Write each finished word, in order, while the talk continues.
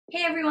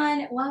Hey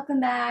everyone,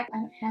 welcome back.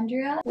 I'm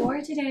Andrea. For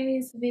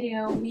today's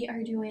video, we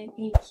are doing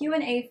a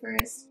Q&A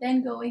first,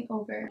 then going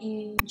over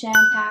a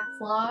jam-packed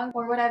vlog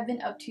or what I've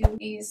been up to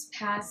these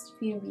past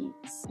few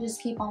weeks.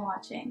 Just keep on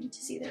watching to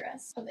see the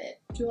rest of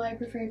it. Do I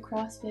prefer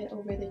CrossFit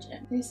over the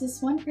gym? There's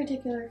this one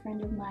particular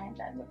friend of mine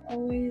that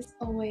would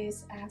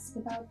always ask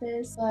about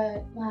this,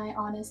 but my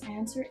honest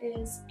answer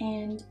is,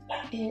 and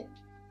it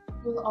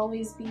will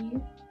always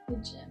be, the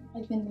gym.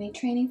 I've been weight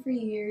training for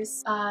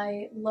years.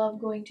 I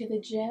love going to the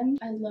gym.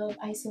 I love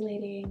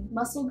isolating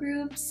muscle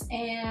groups,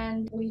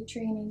 and weight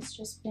training's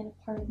just been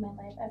a part of my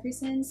life ever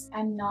since.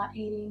 I'm not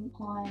hating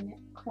on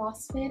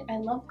CrossFit. I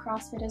love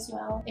CrossFit as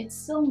well. It's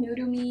still new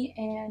to me,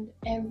 and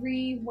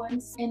every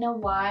once in a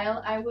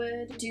while I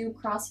would do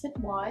CrossFit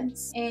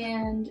WODs,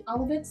 and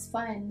all of it's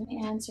fun.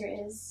 The answer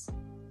is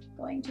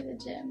going to the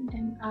gym.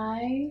 Am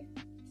I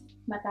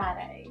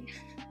mataray?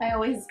 I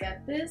always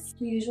get this.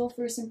 The usual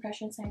first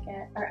impressions I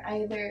get are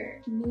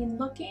either mean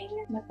looking,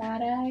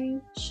 mataray,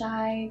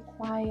 shy,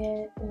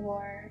 quiet,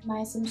 or am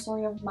I some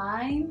sort of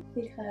mime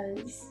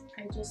because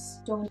I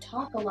just don't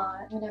talk a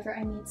lot whenever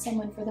I meet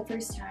someone for the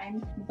first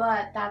time.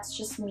 But that's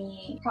just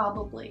me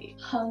probably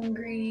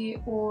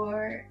hungry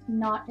or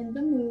not in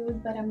the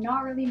mood, but I'm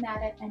not really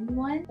mad at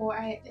anyone, or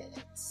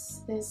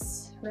it's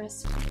this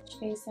restless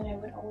face that I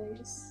would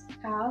always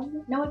have.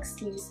 No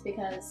excuse,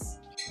 because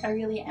I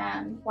really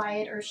am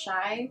quiet or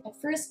shy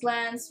at first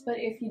glance, but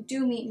if you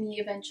do meet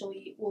me,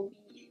 eventually it will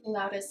be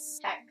loud as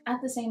heck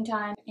at the same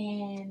time,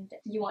 and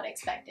you won't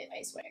expect it,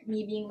 I swear.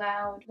 Me being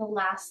loud, the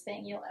last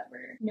thing you'll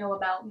ever know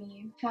about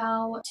me.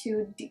 How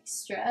to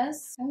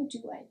de-stress? How do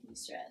I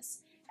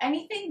de-stress?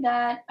 Anything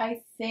that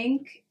I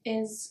think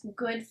is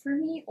good for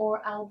me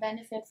or I'll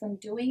benefit from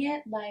doing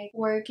it, like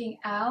working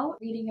out,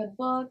 reading a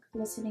book,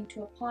 listening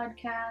to a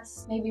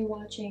podcast, maybe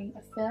watching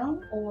a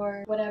film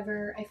or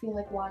whatever I feel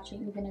like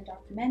watching, even a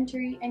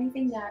documentary,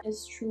 anything that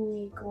is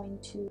truly going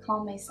to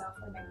calm myself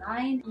or my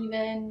mind,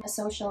 even a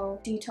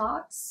social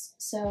detox,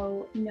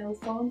 so no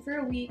phone for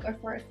a week or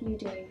for a few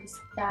days.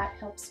 That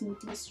helps me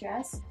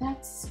de-stress.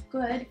 That's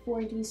good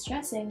for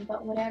de-stressing,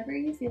 but whatever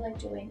you feel like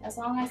doing, as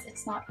long as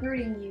it's not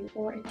hurting you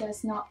or it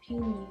does not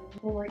pain you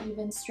or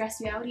even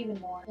stress you out even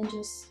more, then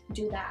just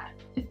do that.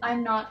 If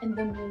I'm not in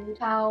the mood,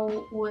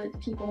 how would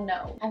people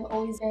know? I've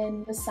always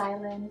been the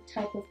silent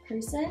type of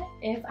person.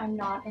 If I'm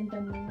not in the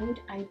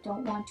mood, I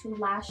don't want to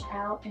lash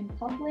out in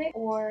public,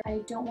 or I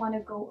don't want to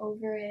go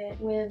over it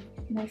with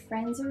my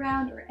friends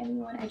around or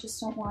anyone. I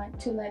just don't want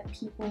to let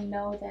people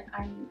know that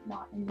I'm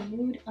not in the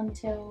mood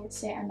until,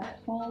 say, I'm at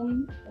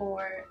home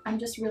or I'm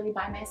just really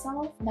by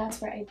myself.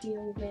 That's where I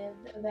deal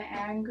with the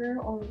anger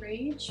or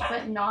rage,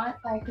 but not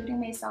by hurting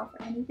myself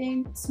or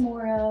anything. It's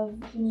more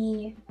of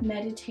me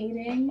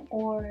meditating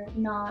or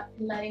not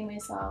letting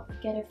myself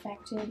get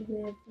affected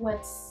with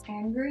what's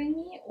angering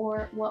me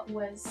or what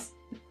was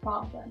the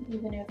problem,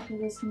 even if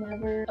it was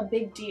never a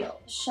big deal.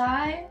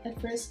 Shy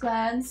at first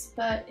glance,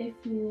 but if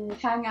you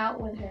hang out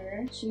with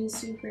her, she's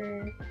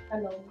super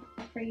alone.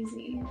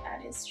 Crazy.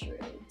 That is true.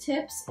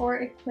 Tips or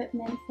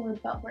equipment for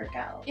butt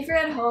workout. If you're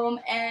at home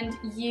and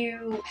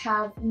you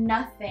have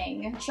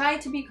nothing, try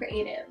to be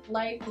creative.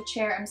 Like the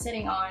chair I'm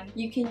sitting on,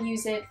 you can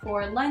use it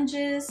for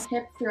lunges,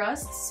 hip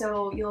thrusts,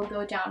 so you'll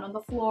go down on the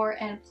floor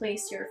and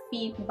place your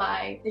feet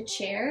by the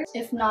chair.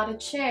 If not a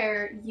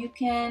chair, you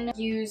can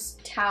use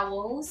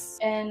towels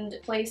and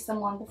place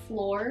them on the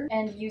floor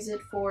and use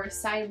it for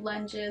side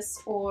lunges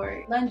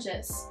or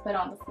lunges but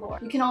on the floor.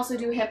 You can also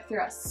do hip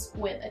thrusts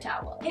with a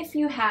towel. If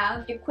you have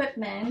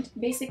equipment,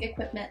 basic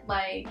equipment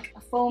like a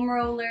foam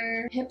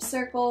roller, hip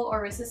circle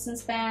or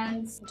resistance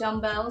bands,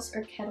 dumbbells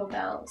or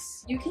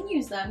kettlebells, you can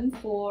use them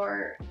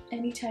for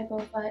any type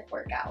of butt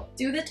workout.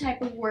 Do the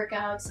type of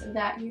workouts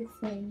that you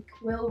think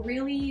will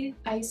really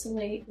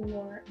isolate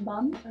your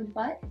bum or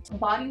butt.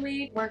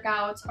 Bodyweight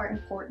workouts are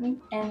important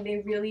and they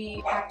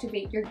really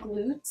activate your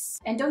glutes.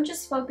 And don't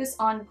just focus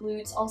on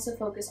glutes, also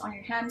focus on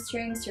your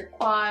hamstrings, your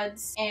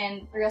quads,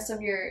 and the rest of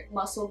your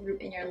muscle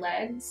group in your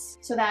legs,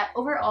 so that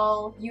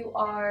overall you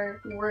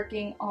are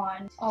working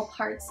on all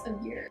parts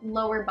of your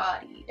lower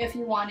body if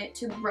you want it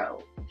to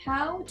grow.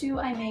 How do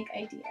I make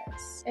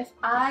ideas? If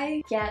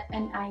I get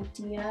an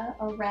idea,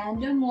 a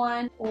random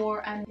one,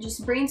 or I'm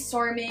just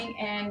brainstorming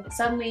and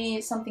suddenly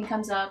something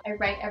comes up, I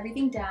write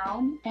everything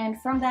down,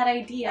 and from that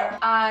idea,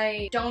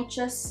 I don't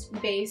just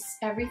base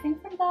everything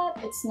from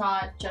that. It's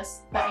not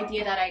just the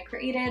idea that I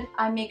created.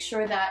 I make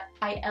sure that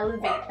I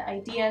elevate the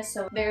idea,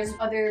 so there's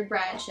other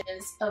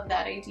branches of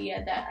that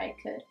idea that I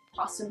could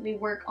possibly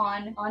work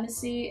on.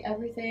 Honestly,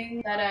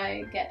 everything that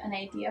I get an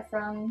idea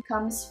from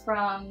comes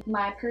from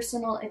my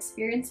personal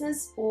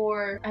experiences,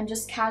 or I'm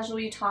just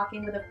casually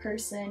talking with a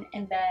person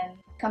and then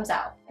comes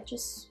out. It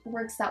just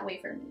works that way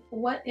for me.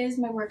 What is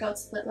my workout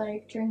split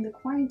like during the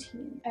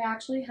quarantine? I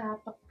actually have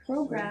a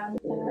program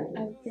that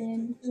I've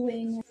been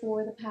doing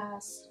for the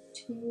past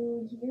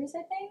 2 years,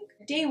 I think.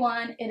 Day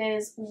 1, it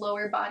is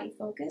lower body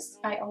focused.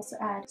 I also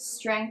add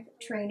strength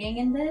training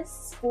in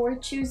this. For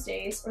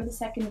Tuesdays, or the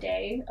second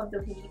day of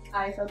the week,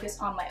 I focus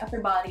on my upper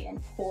body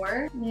and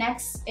core.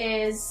 Next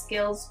is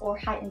skills or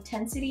high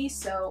intensity,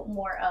 so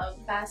more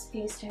of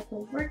fast-paced type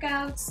of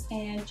workouts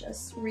and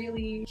just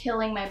really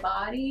killing my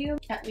body.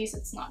 At least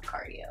it's not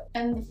cardio.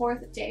 And the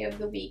 4th day of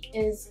the week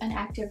is an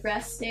active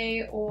rest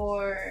day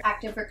or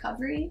active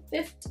recovery.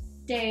 5th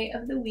day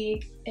of the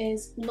week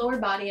is lower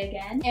body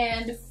again.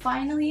 And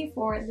finally,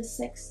 for the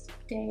 6th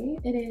day,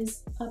 it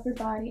is upper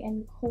body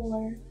and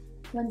core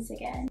once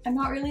again. I'm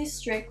not really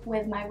strict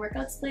with my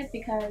workout split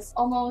because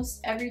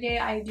almost every day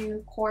I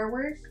do core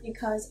work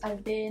because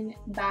I've been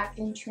back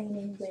in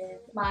training with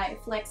my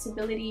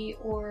flexibility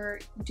or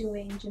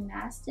doing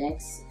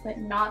gymnastics, but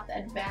not the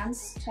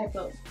advanced type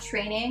of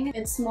training.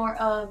 It's more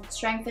of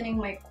strengthening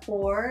my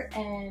core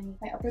and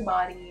my upper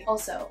body.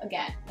 Also,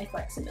 again, my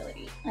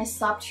flexibility. I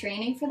stopped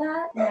training for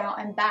that. Now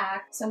I'm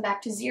back, so I'm back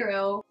to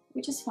 0,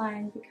 which is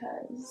fine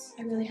because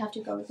I really have to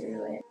go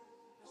through it.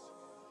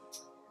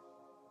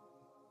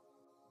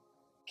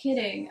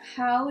 Kidding.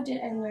 How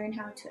did I learn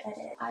how to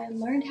edit? I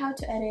learned how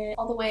to edit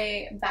all the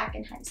way back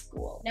in high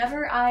school.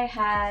 Whenever I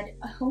had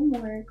a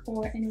homework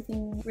or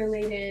anything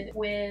related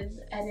with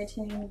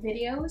editing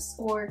videos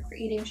or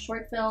creating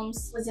short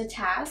films was a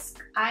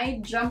task,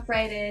 I jump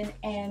right in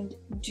and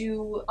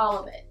do all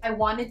of it. I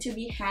wanted to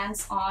be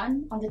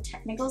hands-on on the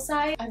technical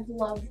side. I've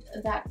loved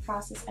that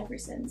process ever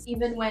since,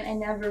 even when I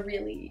never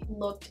really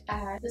looked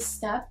at the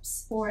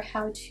steps for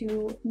how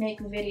to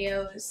make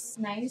videos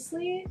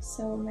nicely.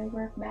 So my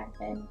work back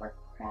then were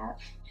crap.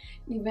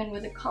 Even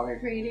with the color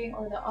grading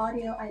or the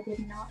audio, I did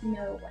not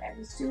know what I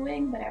was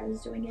doing, but I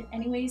was doing it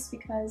anyways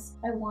because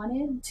I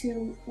wanted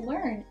to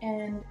learn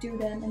and do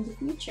them in the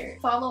future.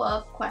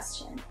 Follow-up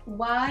question.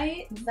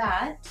 Why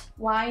that?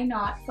 Why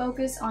not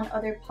focus on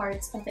other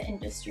parts of the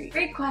industry?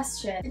 Great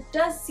question. It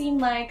does seem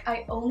like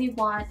I only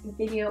want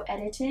video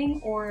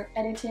editing or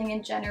editing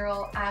in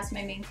general as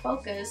my main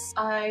focus.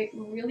 I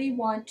really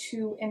want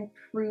to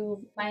improve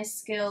my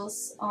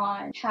skills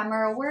on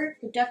camera work,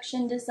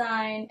 production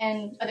design,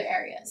 and other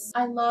areas.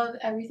 I love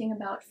everything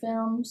about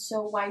film,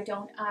 so why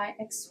don't I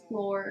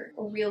explore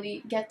or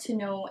really get to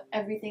know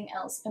everything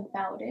else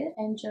about it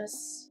and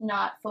just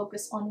not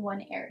focus on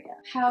one area?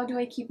 How do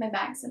I keep my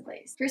bangs in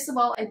place? First of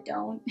all, I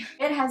don't.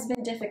 It has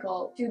been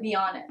difficult, to be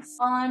honest.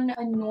 On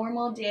a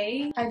normal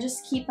day, I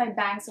just keep my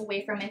bangs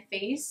away from my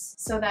face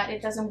so that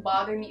it doesn't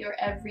bother me, or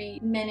every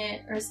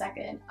minute or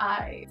second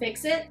I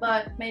fix it.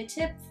 But my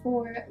tip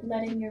for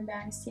letting your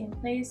bangs stay in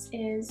place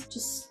is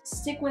just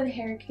stick with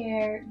hair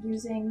care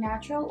using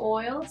natural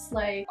oils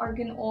like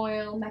argan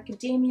oil,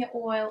 macadamia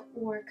oil,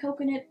 or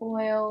coconut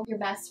oil. Your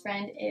best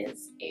friend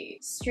is a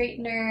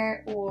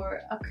straightener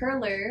or a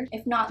curler.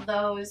 If not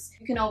those,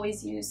 you can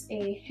always use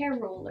a hair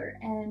roller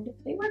and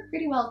they work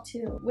pretty well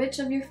too. Which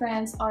of your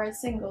friends are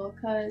single?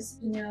 Cause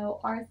you know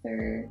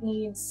Arthur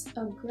needs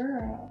a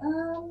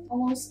girl.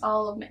 Almost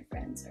all of my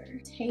friends are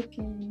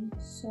taken,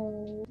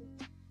 so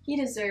he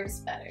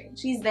deserves better.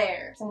 She's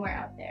there, somewhere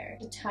out there.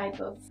 The type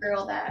of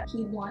girl that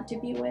he'd want to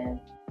be with.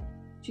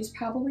 She's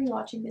probably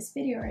watching this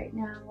video right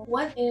now.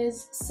 What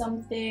is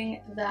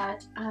something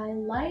that I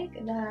like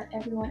that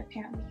everyone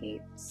apparently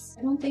hates?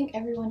 I don't think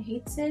everyone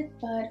hates it,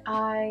 but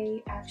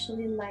I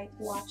actually like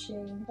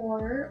watching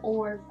horror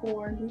or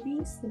gore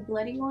movies, the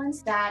bloody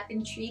ones. That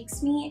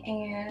intrigues me,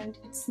 and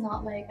it's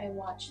not like I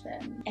watch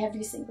them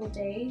every single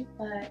day,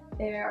 but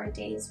there are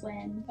days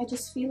when I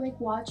just feel like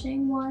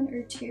watching one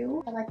or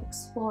two. I like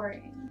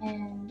exploring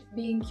and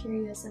being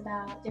curious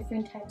about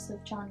different types of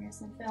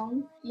genres in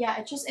film. Yeah,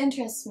 it just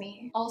interests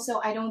me. Also,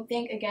 I don't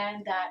think,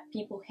 again, that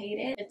people hate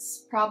it.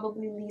 It's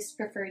probably least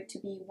preferred to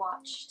be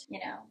watched, you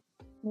know.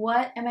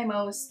 What am I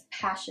most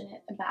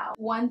passionate about?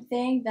 One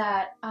thing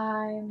that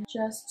I'm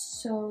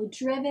just so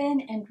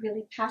driven and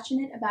really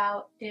passionate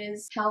about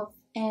is health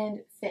and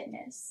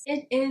fitness.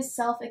 It is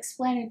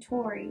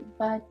self-explanatory,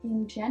 but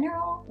in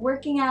general,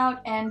 working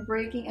out and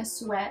breaking a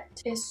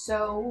sweat is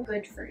so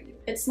good for you.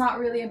 It's not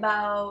really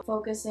about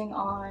focusing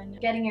on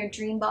getting your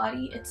dream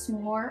body, it's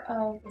more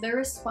of the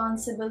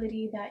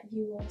responsibility that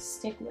you will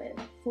stick with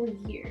for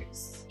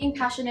years. Being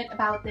passionate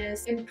about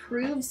this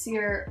improves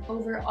your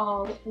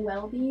overall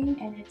well-being,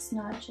 and it's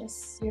not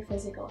just your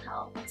physical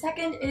health.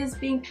 Second is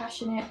being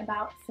passionate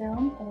about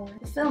film or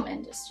the film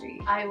industry.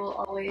 I will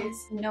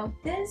always note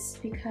this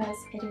because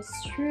it is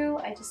true.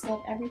 I just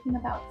love everything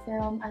about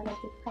film. I love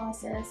the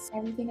process,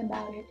 everything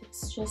about it.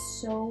 It's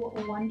just so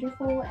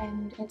wonderful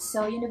and it's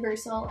so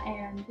universal,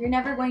 and you're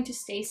never going to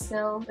stay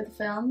still with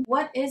film.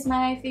 What is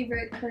my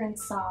favorite current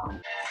song?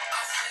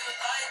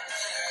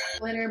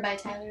 Glitter by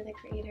Tyler, the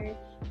Creator,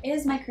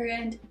 is my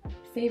current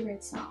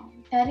favorite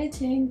song.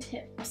 Editing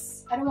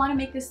tips. I don't want to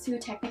make this too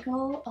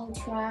technical. I'll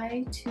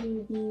try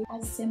to be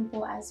as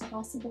simple as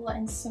possible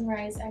and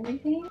summarize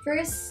everything.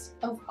 First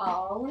of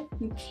all,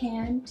 you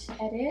can't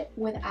edit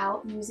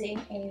without using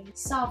a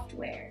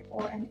software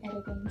or an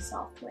editing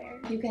software.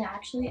 You can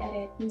actually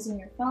edit using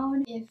your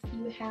phone if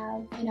you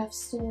have enough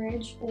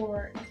storage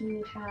or if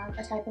you have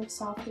a type of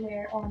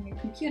software on your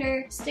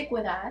computer. Stick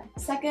with that.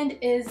 Second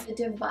is the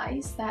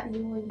device that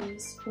you will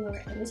use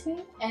for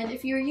editing. And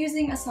if you're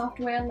using a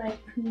software like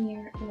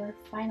Premiere or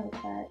Final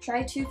Cut,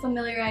 try to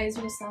familiarize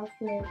yourself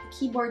with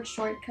keyboard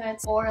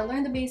shortcuts or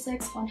learn the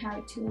basics on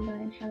how to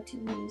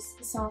use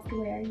the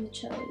software you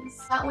chose.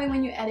 That way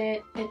when you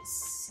edit,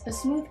 it's a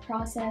smooth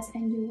process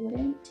and you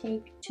wouldn't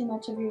take too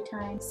much of your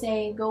time,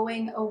 say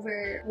going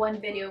over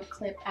one video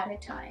clip at a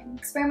time.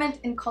 Experiment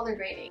in color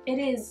grading. It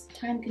is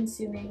time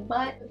consuming,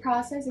 but the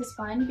process is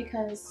fun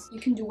because you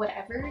can do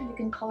whatever. You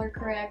can color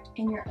correct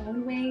in your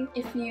own way.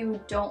 If you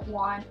don't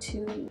want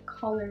to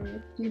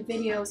color your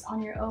videos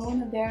on your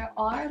own, there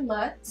are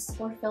LUTs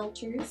or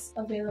filters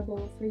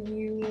available for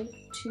you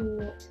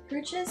to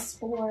purchase,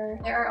 or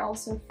there are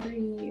also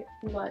free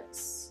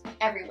LUTs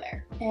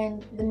everywhere.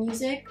 And the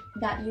music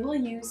that you will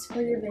use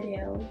for your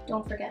video,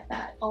 don't forget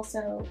that.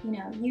 Also,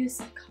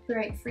 use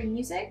copyright-free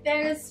music.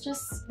 There's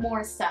just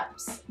more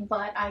steps,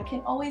 but I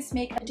can always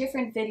make a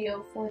different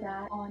video for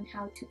that on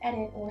how to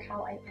edit or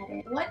how I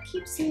edit. What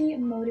keeps me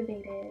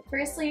motivated?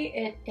 Firstly,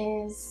 it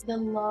is the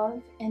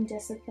love and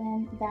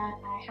discipline that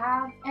I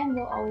have and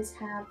will always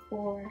have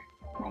for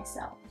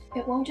myself.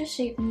 It won't just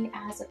shape me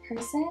as a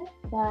person,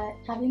 but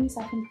having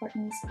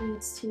self-importance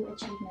leads to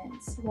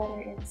achievements, whether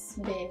it's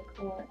big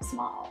or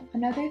small.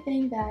 Another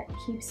thing that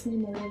keeps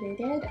me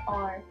motivated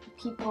are the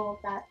people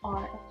that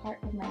are a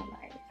part of my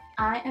life.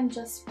 I am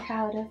just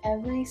proud of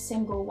every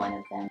single one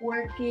of them,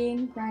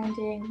 working,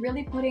 grinding,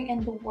 really putting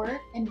in the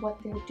work in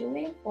what they're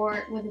doing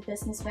or with the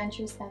business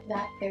ventures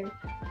that they're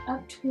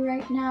up to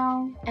right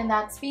now. And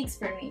that speaks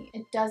for me.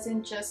 It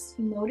doesn't just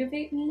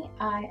motivate me,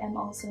 I am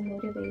also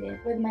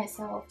motivated with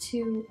myself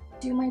to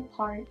do my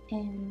part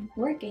in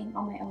working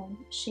on my own,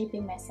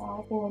 shaping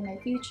myself for my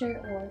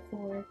future or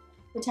for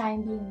the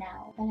time being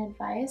now. An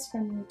advice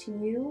from me to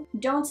you: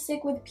 don't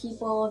stick with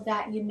people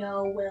that you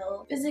know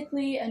will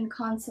physically and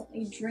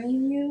constantly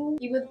drain you.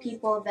 Be with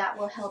people that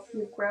will help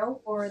you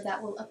grow or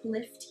that will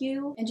uplift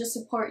you and just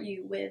support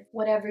you with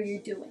whatever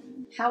you're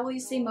doing. How will you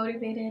stay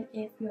motivated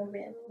if you're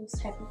with those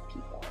type of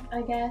people?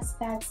 I guess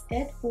that's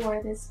it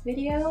for this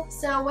video.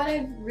 So what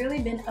I've really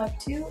been up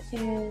to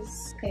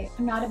is, okay,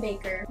 I'm not a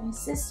baker. My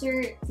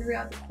sister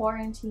throughout the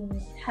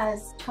quarantine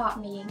has taught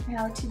me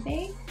how to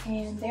bake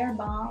and they're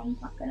bomb,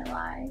 not gonna lie.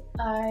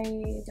 I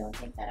don't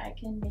think that I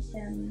can make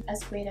them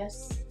as great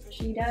as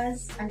she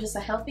does. I'm just a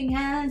helping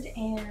hand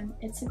and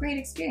it's a great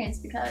experience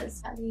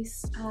because at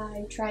least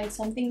I tried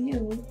something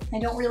new. I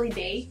don't really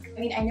bake. I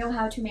mean, I know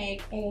how to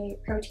make a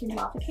protein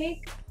lava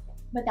cake,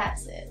 but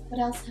that's it. What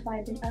else have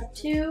I been up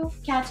to?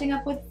 Catching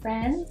up with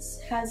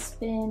friends has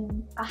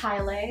been a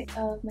highlight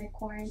of my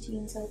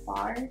quarantine so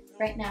far.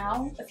 Right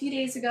now, a few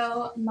days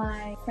ago,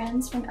 my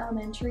friends from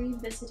elementary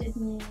visited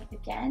me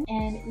again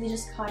and we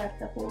just caught up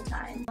the whole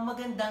time.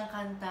 Magandang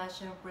kanta,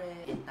 syempre,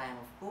 in time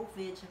of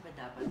COVID, syempre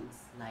dapat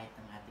mas light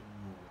ang ating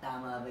mood.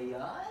 Tama ba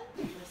yun?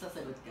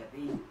 Sasagot ka,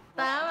 babe.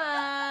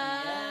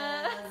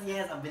 Tama!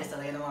 Yes, ang bilis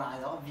talaga ng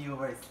mga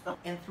viewers.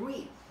 In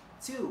 3,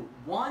 2,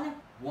 1,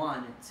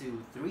 1,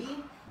 2, 3.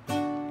 I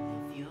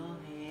feel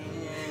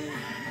it.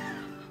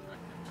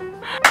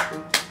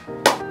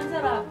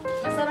 Masarap.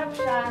 Masarap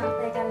siya.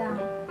 Teka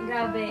lang.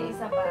 Grabe,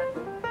 isa pa.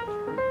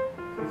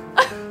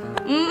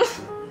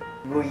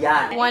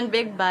 Guyan. One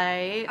big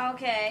bite.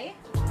 Okay.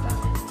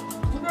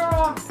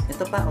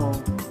 Ito pa, oh.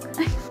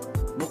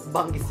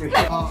 Mukbang history.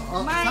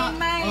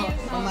 Mine.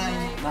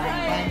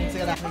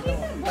 Sira.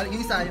 Yung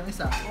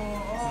isa.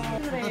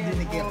 Ito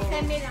dinikit.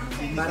 Semi lang.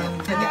 Parang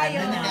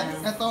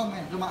dinikit. Ito,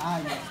 medyo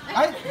maayos.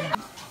 Ay!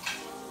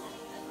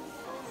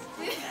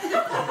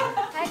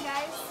 Hi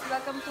guys,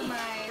 welcome to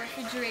my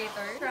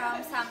refrigerator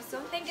from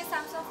Samsung. Thank you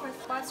Samsung for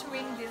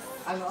sponsoring this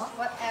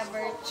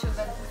whatever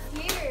chuba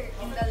here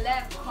in the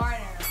left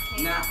corner.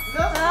 Okay?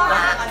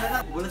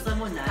 Bulasan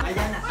mo na.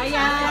 Ayan na.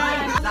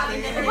 Ayan.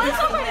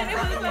 Bulasan mo na.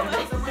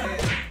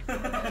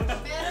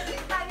 Meron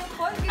din tayo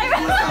Colgate.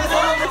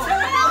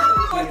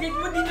 Colgate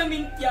mo din na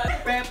mint yan.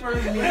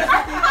 Peppermint.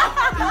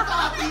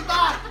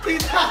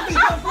 Tita!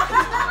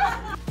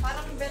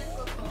 Parang bet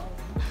ko to.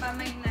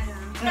 Pamay na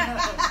lang.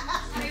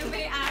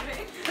 May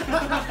ari.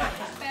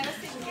 Pero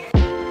sige.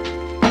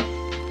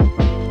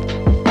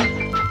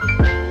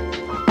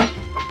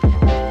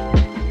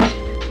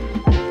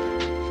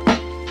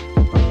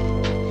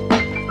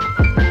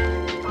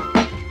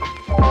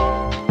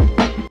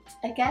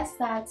 I guess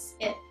that's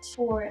it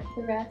for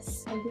the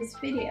rest of this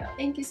video.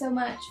 Thank you so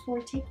much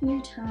for taking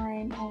your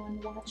time on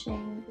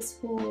watching this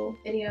whole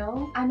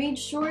video. I made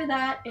sure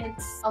that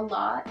it's a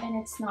lot and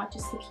it's not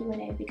just the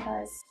Q&A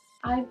because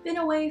I've been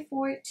away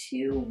for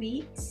 2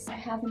 weeks. I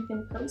haven't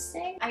been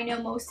posting. I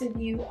know most of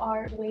you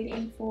are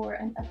waiting for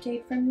an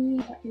update from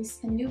me, at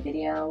least a new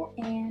video,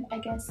 and I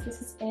guess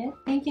this is it.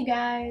 Thank you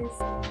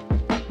guys.